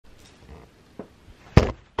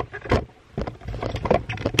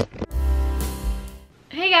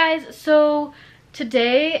guys, so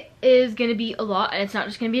today is gonna be a lot, and it's not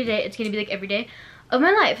just gonna be a day, it's gonna be like every day of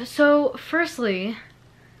my life. So firstly,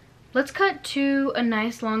 let's cut to a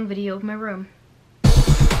nice long video of my room.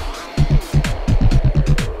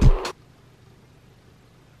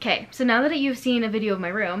 Okay, so now that you've seen a video of my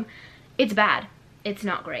room, it's bad. It's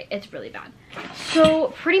not great, it's really bad.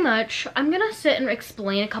 So pretty much, I'm gonna sit and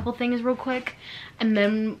explain a couple things real quick, and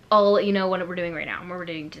then I'll let you know what we're doing right now, what we're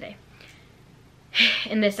doing today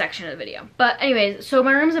in this section of the video. But anyways, so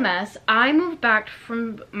my room's a mess. I moved back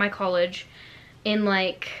from my college in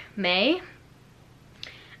like May,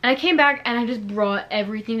 and I came back and I just brought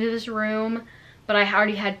everything to this room, but I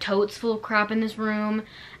already had totes full of crap in this room,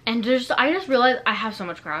 and I just realized I have so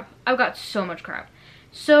much crap. I've got so much crap.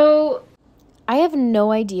 So I have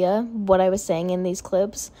no idea what I was saying in these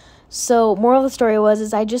clips. So moral of the story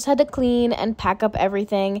is I just had to clean and pack up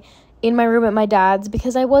everything in my room at my dad's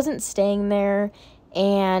because I wasn't staying there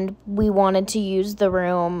and we wanted to use the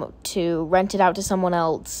room to rent it out to someone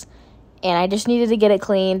else. And I just needed to get it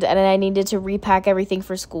cleaned, and then I needed to repack everything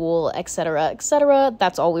for school, etc., etc.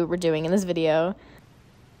 That's all we were doing in this video.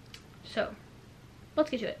 So, let's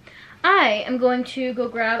get to it. I am going to go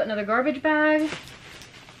grab another garbage bag,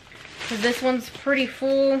 because this one's pretty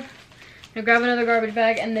full. I'm gonna grab another garbage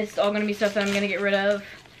bag, and this is all gonna be stuff that I'm gonna get rid of.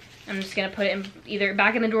 I'm just gonna put it in either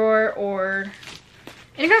back in the drawer or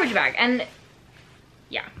in a garbage bag. And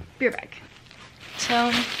yeah, beer bag.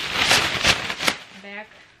 So, back.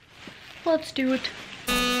 Let's do it.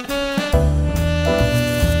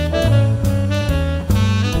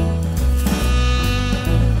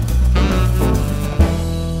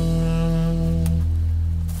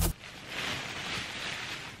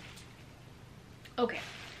 Okay,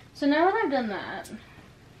 so now that I've done that,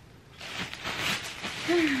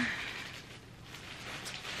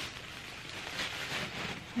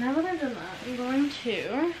 I'm going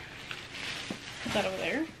to put that over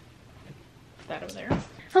there, put that over there.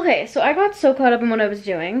 Okay, so I got so caught up in what I was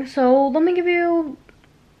doing, so let me give you,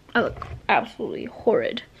 I look absolutely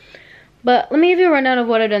horrid, but let me give you a rundown of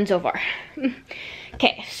what I've done so far.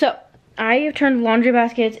 Okay, so I have turned laundry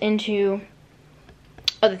baskets into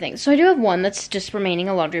other things. So I do have one that's just remaining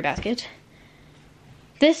a laundry basket.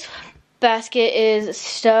 This basket is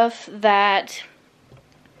stuff that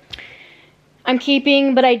I'm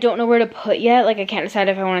keeping, but I don't know where to put yet. Like, I can't decide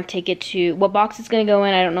if I want to take it to what box it's going to go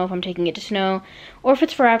in. I don't know if I'm taking it to snow or if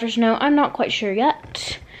it's for after snow. I'm not quite sure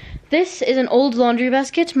yet. This is an old laundry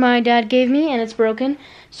basket my dad gave me, and it's broken.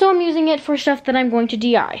 So I'm using it for stuff that I'm going to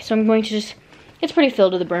DI. So I'm going to just, it's pretty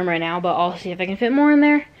filled to the brim right now, but I'll see if I can fit more in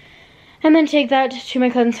there. And then take that to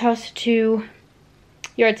my cousin's house to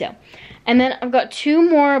yard sale. And then I've got 2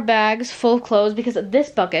 more bags full of clothes because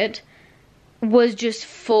this bucket was just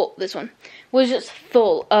full, this one was just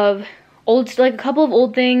full of old, like a couple of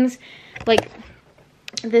old things, like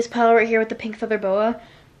this pile right here with the pink feather boa.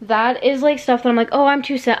 That is like stuff that I'm like, oh, I'm a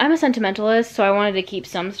sentimentalist, so I wanted to keep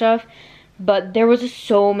some stuff. But there was just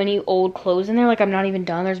so many old clothes in there, like I'm not even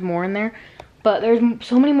done, there's more in there. But there's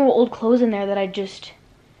so many more old clothes in there that I just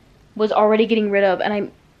was already getting rid of, and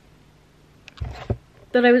I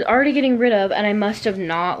must have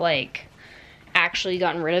not like actually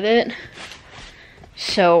gotten rid of it.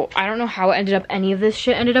 So I don't know how any of this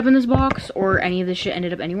shit ended up in this box, or any of this shit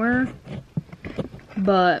ended up anywhere,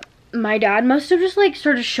 but my dad must have just like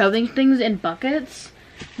started shoving things in buckets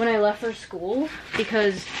when I left for school,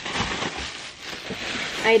 because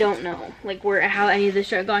I don't know like how any of this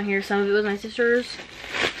shit got here. Some of it was my sister's.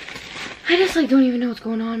 I just like don't even know what's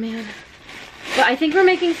going on, man. But I think we're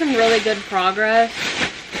making some really good progress.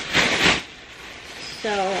 So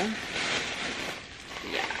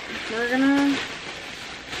yeah, we're gonna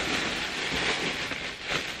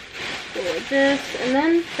go like this, and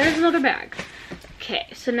then there's another bag. Okay,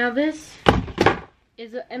 so now this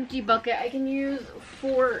is an empty bucket I can use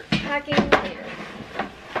for packing later.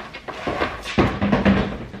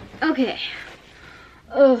 Okay.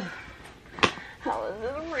 Ugh. How is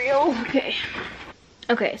this real? Okay.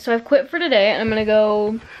 Okay, so I've quit for today, and I'm gonna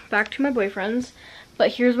go back to my boyfriend's, but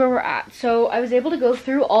here's where we're at. So I was able to go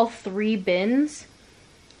through all 3 bins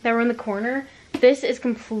that were in the corner. This is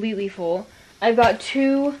completely full. I've got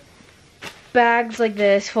 2 bags like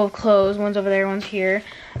this full of clothes. One's over there, one's here.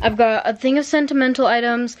 I've got a thing of sentimental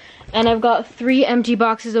items, and I've got 3 empty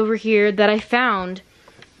boxes over here that I found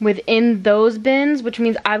within those bins, which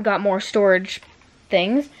means I've got more storage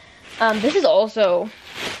things. This is also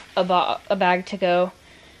a bag to go.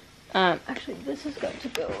 Actually, this has got to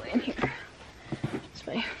go in here. It's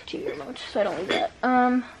my TV remote, so I don't leave that.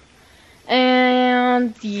 And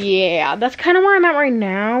And yeah, that's kind of where I'm at right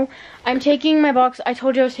now. I'm taking my box. I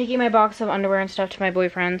told you I was taking my box of underwear and stuff to my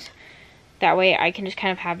boyfriend's. That way I can just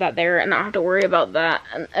kind of have that there and not have to worry about that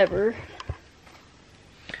ever.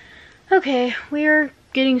 Okay, we are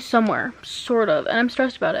getting somewhere, sort of, and I'm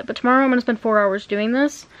stressed about it. But tomorrow I'm going to spend 4 hours doing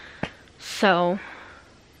this. So,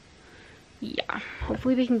 yeah,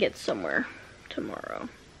 hopefully we can get somewhere tomorrow.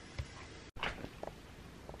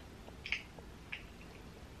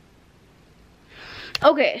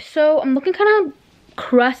 Okay, so I'm looking kind of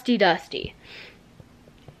crusty dusty.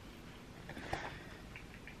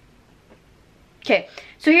 Okay,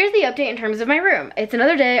 so here's the update in terms of my room. It's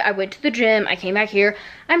another day. I went to the gym. I came back here.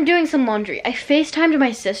 I'm doing some laundry. I FaceTimed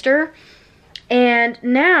my sister, and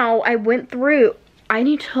now I went through. I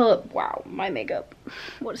need to, wow, my makeup.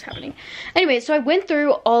 What is happening? Anyway, so I went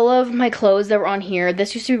through all of my clothes that were on here.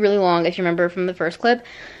 This used to be really long, if you remember from the first clip.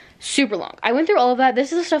 Super long. I went through all of that.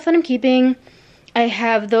 This is the stuff that I'm keeping. I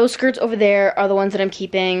have those skirts over there are the ones that I'm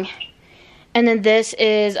keeping. And then this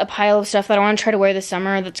is a pile of stuff that I want to try to wear this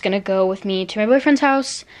summer that's going to go with me to my boyfriend's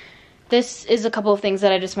house. This is a couple of things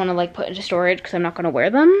that I just want to like put into storage because I'm not going to wear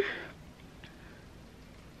them.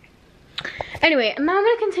 Anyway, now I'm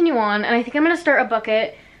going to continue on, and I think I'm going to start a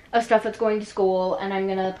bucket of stuff that's going to school, and I'm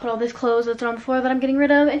going to put all this clothes that's on the floor that I'm getting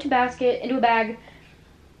rid of into a basket, into a bag.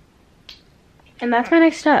 And that's my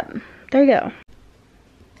next step. There you go.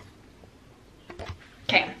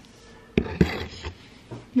 Okay.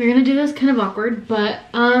 We're gonna do this kind of awkward, but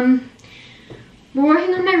we're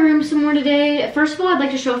working on my room some more today. First of all, I'd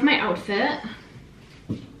like to show off my outfit.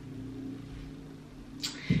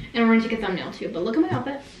 And we're gonna take a thumbnail too, but look at my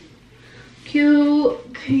outfit.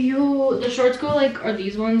 Cute, cute. The shorts go like, are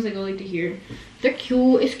these ones? They go like to here. They're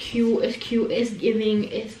cute, it's cute, it's cute, it's giving,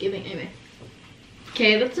 anyway.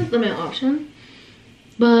 Okay, that's the thumbnail option.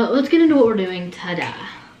 But let's get into what we're doing. Ta-da.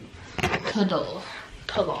 Ta-da.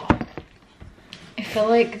 Ta-da. I feel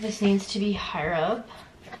like this needs to be higher up,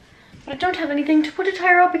 but I don't have anything to put it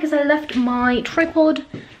higher up because I left my tripod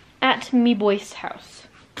at me boy's house.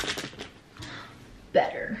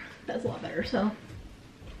 Better. That's a lot better, so.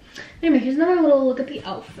 Anyway, here's another little look at the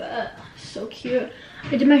outfit. So cute.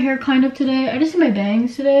 I did my hair kind of today. I just did my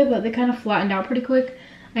bangs today, but they kind of flattened out pretty quick.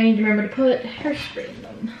 I need to remember to put hairspray in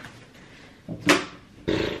them.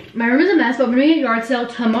 My room is a mess, but we're doing a yard sale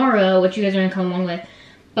tomorrow, which you guys are gonna come along with.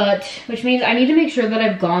 But, which means I need to make sure that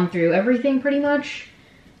I've gone through everything pretty much.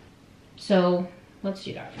 So, let's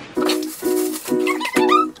do that.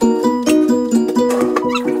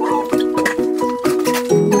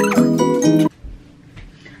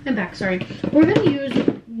 I'm back, sorry. We're gonna use,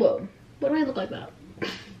 whoa, what do I look like that?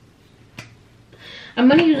 I'm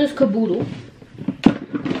gonna use this caboodle.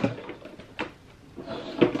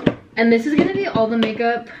 And this is gonna be all the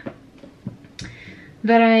makeup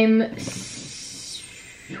that I'm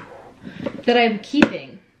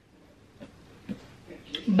keeping,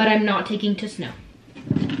 but I'm not taking to snow,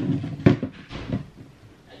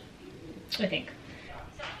 I think.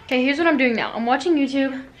 Okay, here's what I'm doing now. I'm watching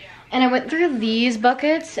YouTube, and I went through these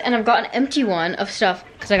buckets, and I've got an empty one of stuff,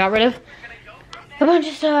 because I got rid of a bunch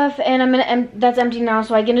of stuff, and I'm gonna, that's empty now,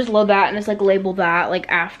 so I can just load that, and just like label that, like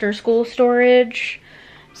after school storage.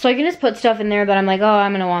 So I can just put stuff in there that I'm like, oh,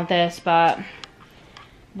 I'm gonna want this, but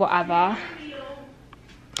whatever.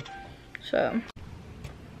 So,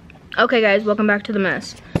 okay guys, welcome back to the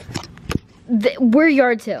mess. We're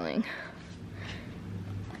yard sailing.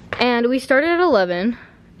 And we started at 11,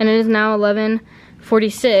 and it is now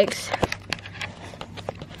 11:46.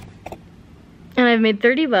 And I've made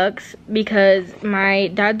 30 bucks because my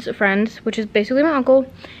dad's friend, which is basically my uncle,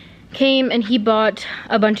 came and he bought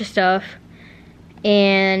a bunch of stuff.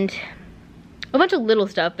 And a bunch of little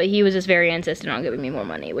stuff, but he was just very insistent on giving me more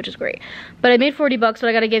money, which is great. But I made 40 bucks, but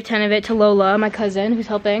I gotta give 10 of it to Lola, my cousin, who's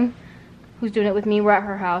helping, who's doing it with me. We're at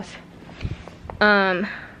her house.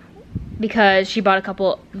 Because she bought a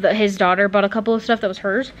couple, his daughter bought a couple of stuff that was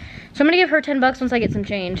hers. So I'm gonna give her 10 bucks once I get some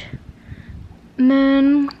change. And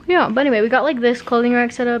then, yeah, but anyway, we got like this clothing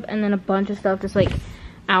rack set up, and then a bunch of stuff just like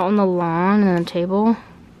out on the lawn, and then a table.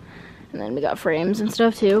 And then we got frames and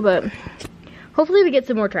stuff too, but hopefully we get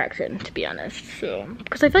some more traction, to be honest. So,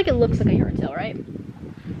 because I feel like it looks like a yard sale, right?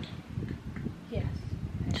 Yes.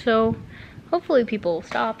 So, hopefully people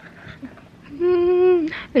stop.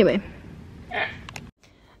 Anyway.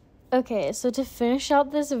 Okay, so to finish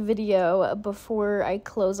out this video before I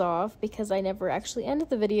close off, because I never actually ended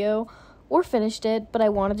the video or finished it, but I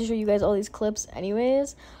wanted to show you guys all these clips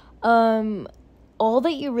anyways. All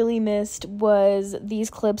that you really missed was these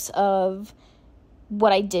clips of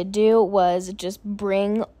what I did do was just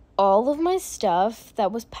bring all of my stuff that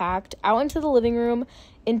was packed out into the living room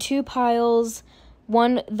in 2 piles.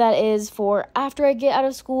 One that is for after I get out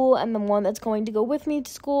of school, and the one that's going to go with me to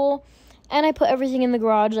school. And I put everything in the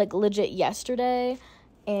garage, like, legit yesterday.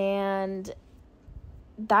 And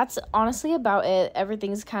that's honestly about it.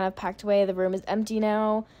 Everything's kind of packed away. The room is empty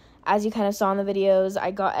now. As you kind of saw in the videos,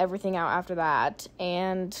 I got everything out after that.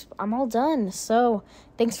 And I'm all done. So,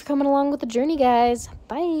 thanks for coming along with the journey, guys.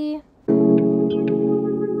 Bye.